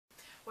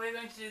we're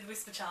going to do the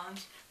whisper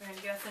challenge. We're going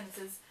to get our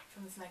sentences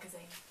from this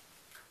magazine.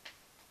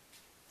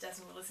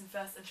 Jasmine will listen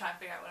first and try and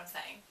figure out what I'm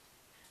saying.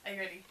 Are you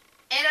ready?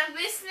 And I'm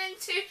listening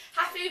to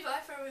Happy by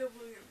Pharrell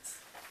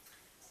Williams.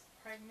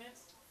 Pregnant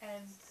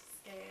and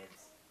scared.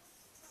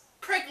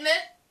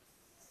 Pregnant.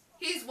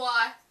 Here's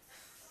why.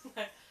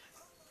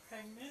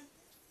 Pregnant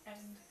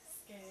and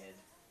scared.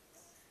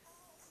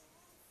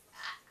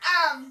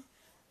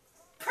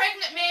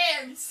 Pregnant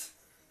mans.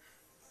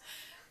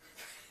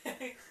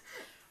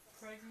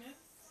 Pregnant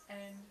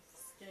and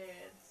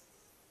scared.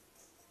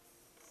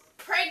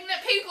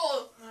 Pregnant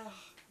people. Ugh.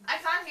 I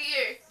can't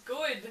hear you.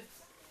 Good.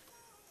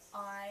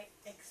 I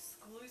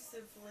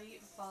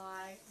exclusively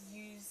buy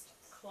used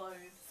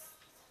clothes.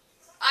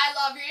 I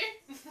love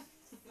you.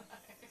 No.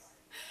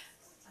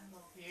 I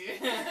love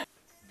you.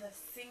 The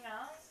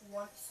singer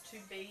wants to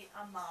be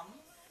a mum,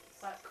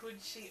 but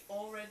could she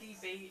already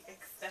be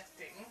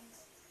expecting?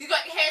 You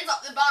got your hands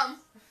up the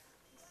bum.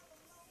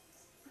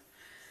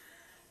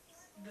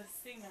 The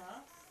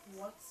singer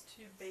wants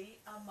to be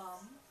a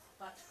mum,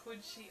 but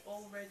could she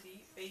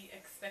already be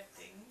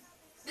expecting?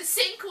 The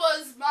sink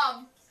was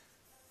mum.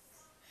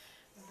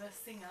 The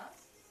singer.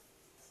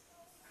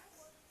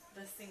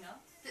 The singer.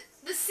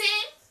 The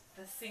sink.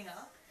 The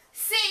singer.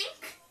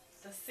 Sink.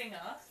 The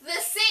singer. The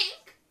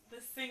sink.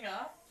 The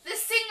singer. The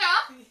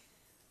singer.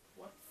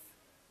 Wants.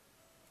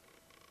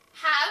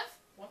 Have.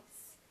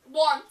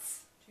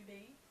 Wants. To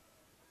be.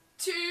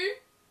 To.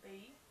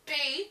 Be.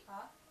 Be.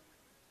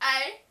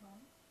 A. Mum.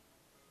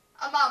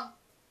 A mum.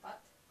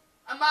 But.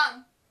 A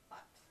mum.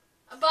 But.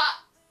 A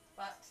butt.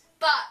 But.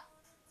 But.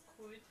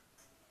 Could.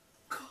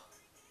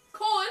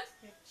 Could.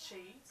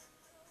 She.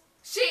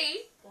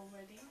 She.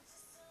 Already.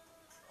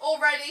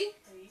 Already.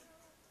 Be.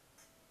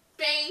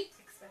 Be.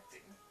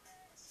 Expecting.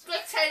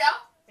 Spectator.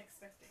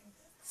 Expecting.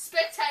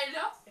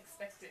 Spectator.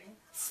 Expecting.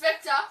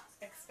 Spectre.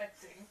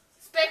 Expecting.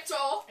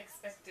 Spector.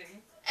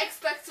 Expecting.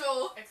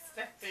 Expector.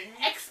 Expecting.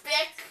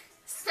 Expect.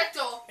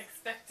 Spector.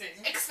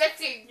 Expecting.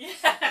 Expecting.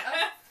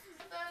 Yeah.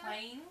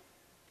 Plain.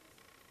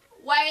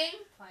 Wayne.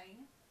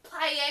 Plain.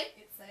 Playing.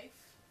 It's safe.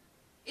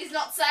 Is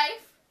not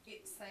safe.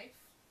 It's safe.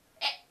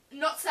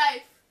 Not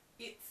safe.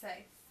 It's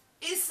safe.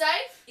 Is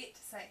safe. It's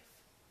safe.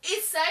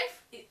 Is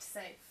safe. It's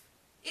safe.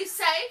 Is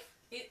safe.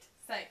 It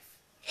safe.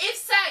 If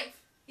safe.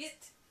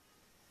 It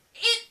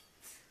It.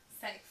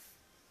 safe.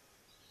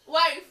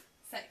 Wave.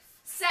 Safe.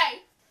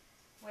 Safe.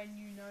 When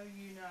you know,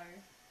 you know.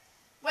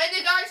 When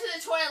you go to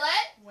the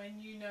toilet. When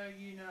you know,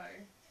 you know.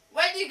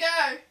 When you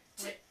go.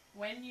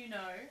 When you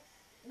know.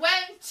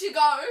 When to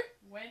go.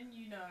 When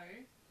you know.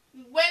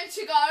 When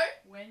to go.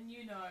 When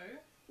you know.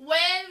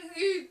 When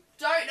you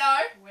don't know.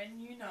 When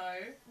you know.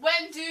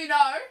 When do you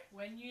know.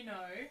 When you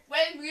know.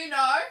 When you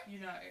know. You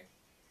know.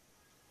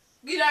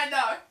 You don't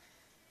know.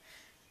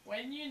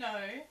 When you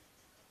know.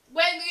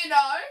 When you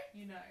know.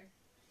 You know.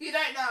 You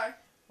don't know.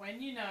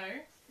 When you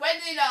know. When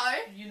you know.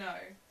 You know.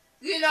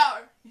 You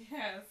know.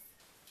 Yes.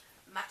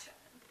 My turn.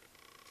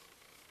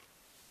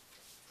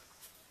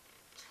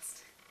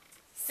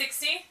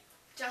 60.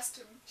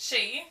 Justin.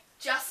 She.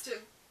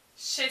 Justin.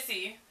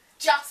 Shissy.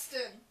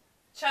 Justin.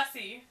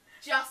 Chassis.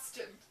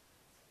 Justin.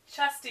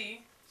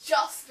 Chasty.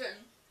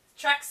 Justin.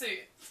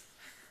 Tracksuit.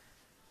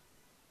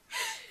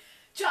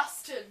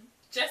 Justin.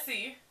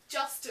 Jessie.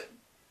 Justin.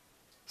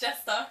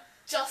 Jester.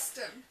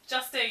 Justin.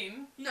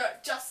 Justine. No,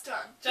 Justin.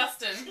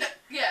 Justin. No,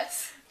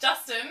 yes.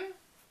 Justin.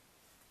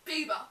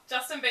 Bieber.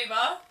 Justin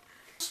Bieber.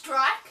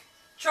 Strike.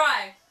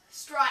 Try.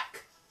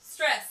 Strike.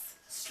 Stress.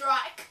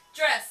 Strike.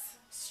 Dress.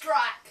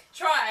 Strike.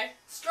 Try.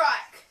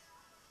 Strike.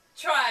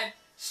 Tried.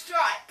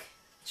 Strike.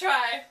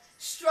 Try.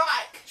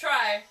 Strike.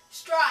 Try.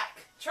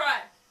 Strike.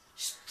 Try.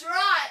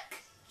 Strike.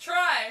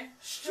 Try.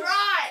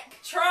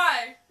 Strike.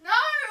 Try. No.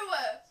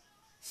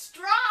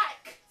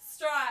 Strike.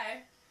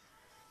 Stry.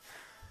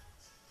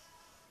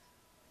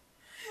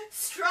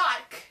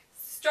 Strike.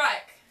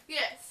 Strike.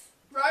 Yes.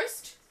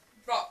 Roast.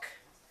 Rock.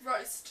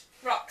 Roast.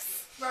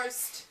 Rocks.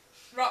 Roast.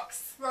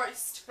 Rocks.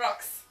 Roast.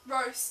 Rocks.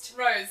 Roast.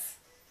 Rose.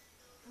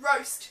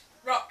 Roast.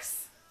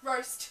 Rocks.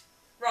 Roast.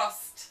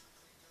 Rost.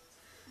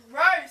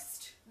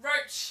 Roast.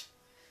 Roach.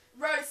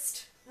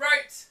 Roast.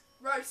 Rote.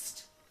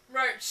 Roast.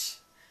 Roach.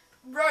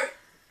 Roast.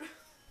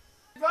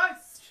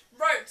 Roast.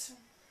 Rote.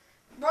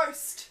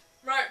 Roast.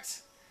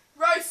 Rote.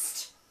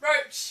 Roast.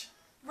 Roach.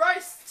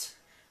 Roast.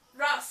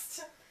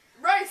 Rust.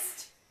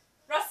 Roast.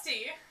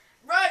 Rusty.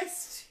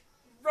 Roast.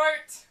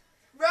 Rote.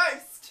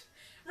 Roast.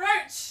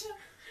 Roach.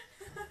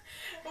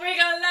 We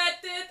gonna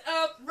light it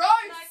up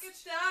Roast. like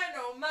it's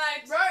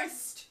dynamite.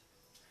 Roast.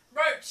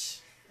 Roach.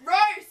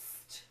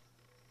 Roast.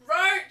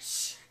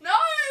 Roach. No.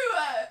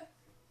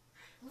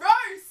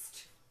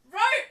 Roast.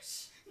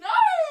 Roach. No.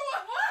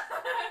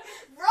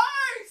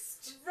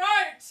 Roast.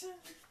 Roach.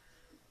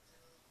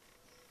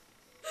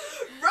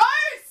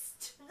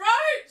 Roast.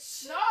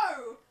 Roach.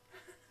 No.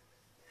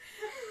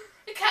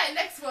 Okay,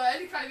 next word.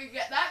 You can't even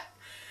get that.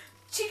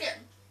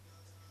 Chicken.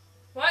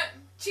 What?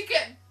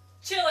 Chicken.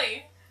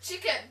 Chili.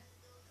 Chicken.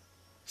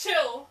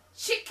 Chill.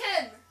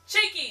 Chicken.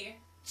 Cheeky.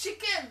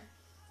 Chicken.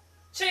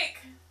 Cheek.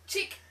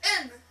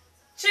 Chicken.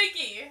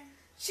 Cheeky.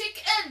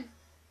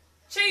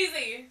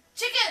 Cheesy.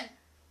 Chicken.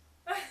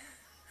 I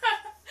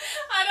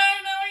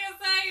don't know what you're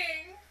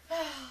saying.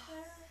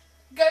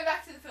 Go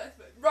back to the first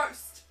word.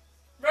 Roast.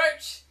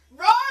 Roach.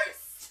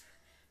 Roast.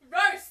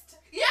 Roast.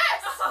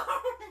 Yes.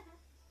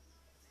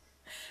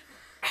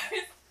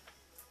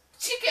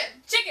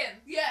 Chicken.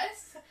 Chicken.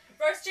 Yes.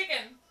 Roast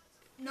chicken.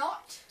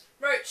 Not.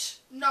 Roach.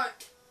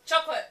 Note.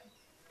 Chocolate.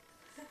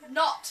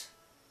 Not.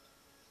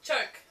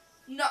 Choke.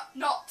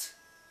 Not.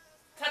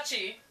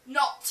 Touchy.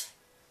 Not.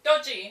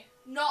 Dodgy.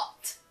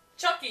 Not.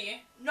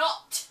 Chocky.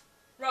 Not.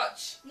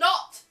 Roch.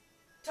 Not.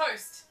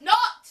 Toast.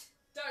 Not.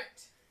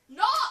 Don't.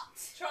 Not.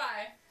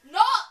 Try.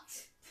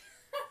 Not.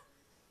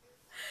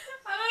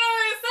 I don't know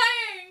what you're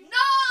saying.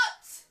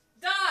 Not.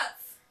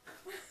 Darts.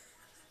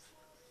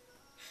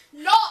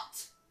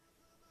 Not.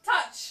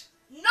 Touch.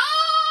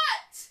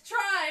 Not.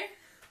 Try.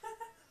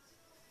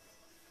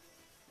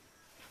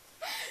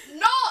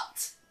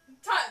 Not.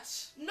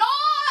 Touch.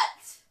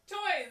 Not.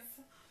 Toys.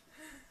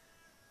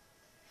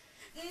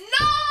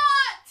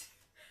 Not.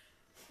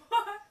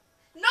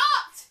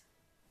 Not.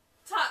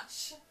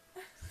 Touch.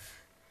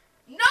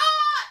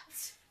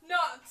 Not.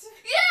 Not.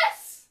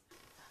 Yes.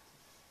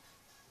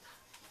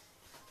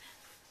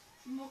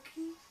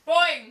 Mocking.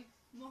 Boing.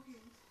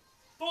 Mocking.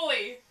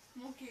 Bully.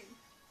 Mocking.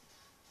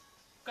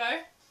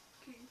 Go.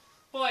 Mocking.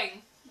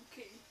 Boing.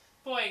 Mocking.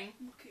 Boing.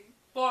 Mocking.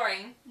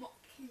 Boring.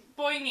 Mocking.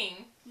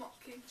 Boinging.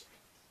 Mocking.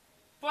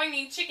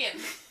 Boinging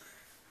chicken.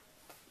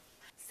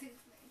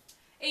 Seasoning.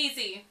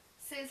 Easy.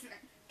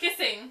 Seasoning.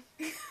 Kissing.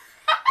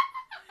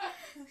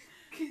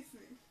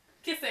 Kissing.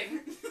 Kissing.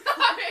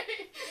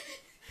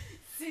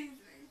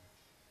 Seasoning.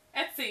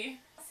 Etsy.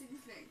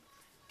 Seasoning.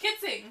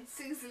 Kitsing.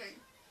 Seasoning.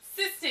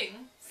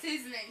 Sisting.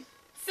 Seasoning.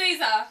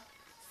 Caesar.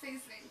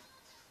 Seasoning.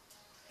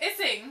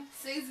 Issing.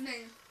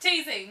 Seasoning.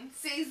 Teasing.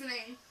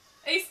 Seasoning.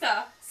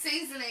 Easter.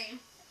 Seasoning.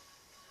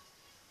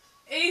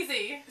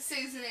 Easy.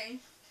 Seasoning.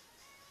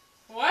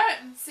 What?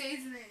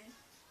 Seasoning.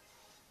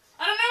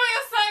 I don't know what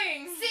you're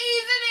saying.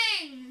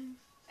 Seasoning.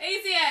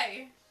 Easy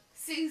A.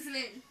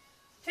 Seasoning.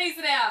 Tease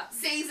it out.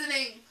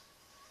 Seasoning.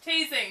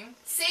 Teasing.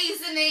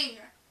 Seasoning.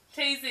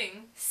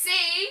 Teasing.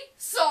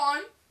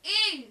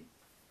 Seasoning.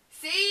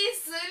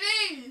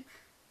 Seasoning.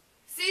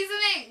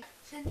 Seasoning.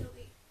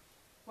 Chandelier.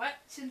 What?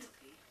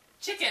 Chandelier.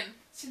 Chicken.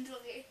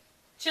 Chandelier.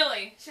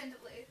 Chili.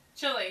 Chandelier.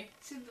 Chili.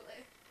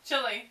 Chandelier.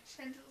 Chili.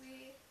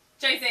 Chandelier.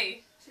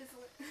 Jay-Z.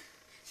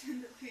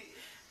 Chandelier.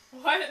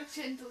 What?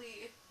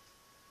 Chandelier.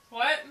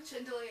 What?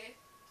 Chandelier.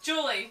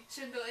 Julie.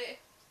 Chandelier.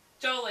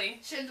 Jolie.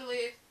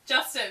 Chandelier.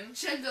 Justin.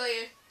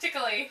 Chandelier.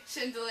 Tickly.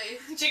 Chandelier.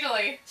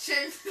 Jiggly.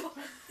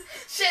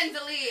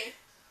 Chandelier.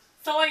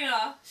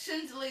 Selena.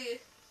 Chandelier.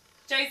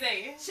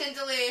 Jay-Z.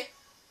 Chandelier.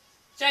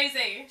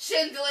 Jay-Z.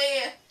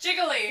 Chandelier.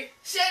 Jiggly.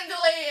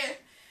 Chandelier.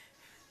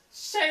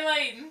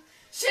 Shailene.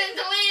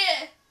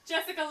 Chandelier.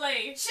 Jessica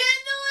Lee.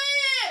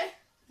 Chandelier.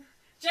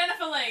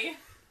 Jennifer Lee.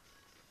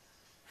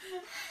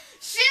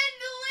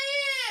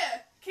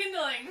 Chandelier.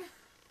 Kindling.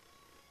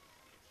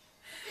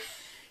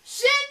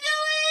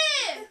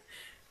 Chandelier.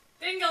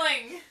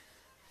 Dingling.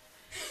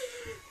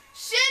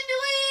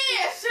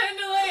 Chandelier.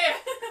 Chandelier.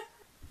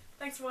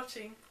 Thanks for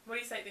watching. What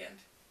do you say at the end?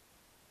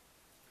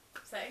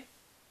 Say.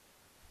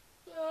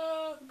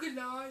 Good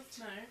night.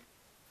 No.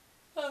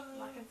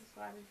 Like and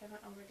subscribe if you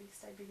haven't already.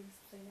 Stay big and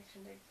stay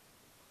action day.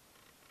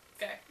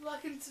 Go.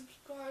 Like and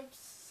subscribe.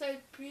 Stay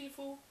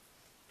beautiful.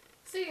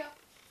 See ya.